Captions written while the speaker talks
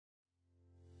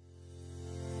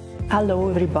Hello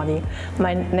everybody,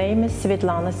 my name is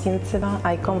Svetlana Sintseva,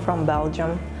 I come from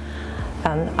Belgium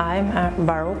and I'm a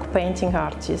Baroque painting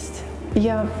artist.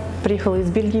 Я приехала из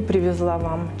Бельгии, привезла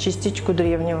вам частичку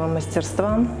древнего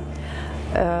мастерства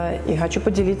и хочу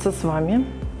поделиться с вами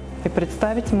и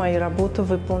представить мои работы,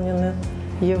 выполненные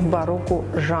в барокко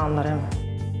жанре.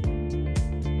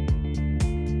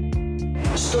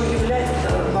 Что является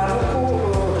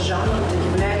барокко жанром,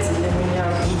 является для меня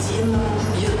единым,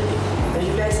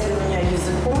 является для меня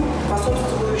языком,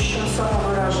 способствующим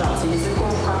самовыражаться, языком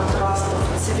контрастов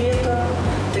цвета,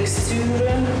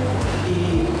 текстуры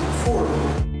и формы.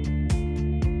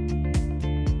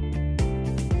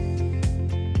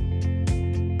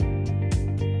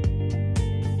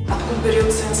 Откуда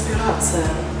берется инспирация?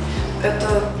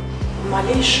 Это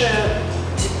малейшая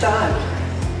деталь,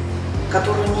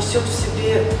 которая несет в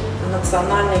себе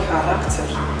национальный характер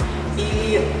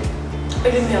или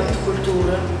элемент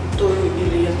культуры той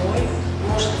или иной,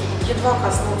 может едва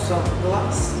коснуться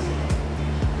глаз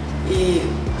и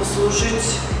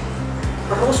послужить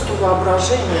росту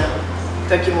воображения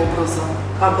таким образом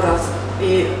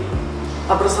и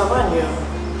образованию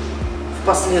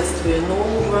впоследствии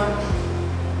нового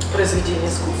произведения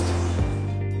искусства.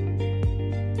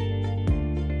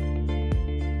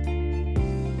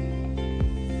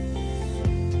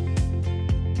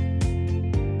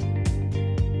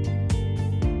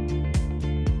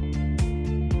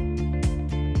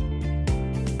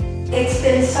 It's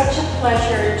been such a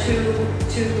pleasure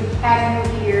to have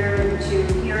you here and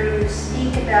to hear you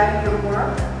speak about your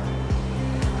work,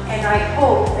 and I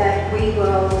hope that we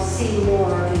will see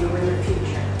more of you in the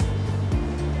future.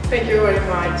 Thank you very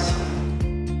much.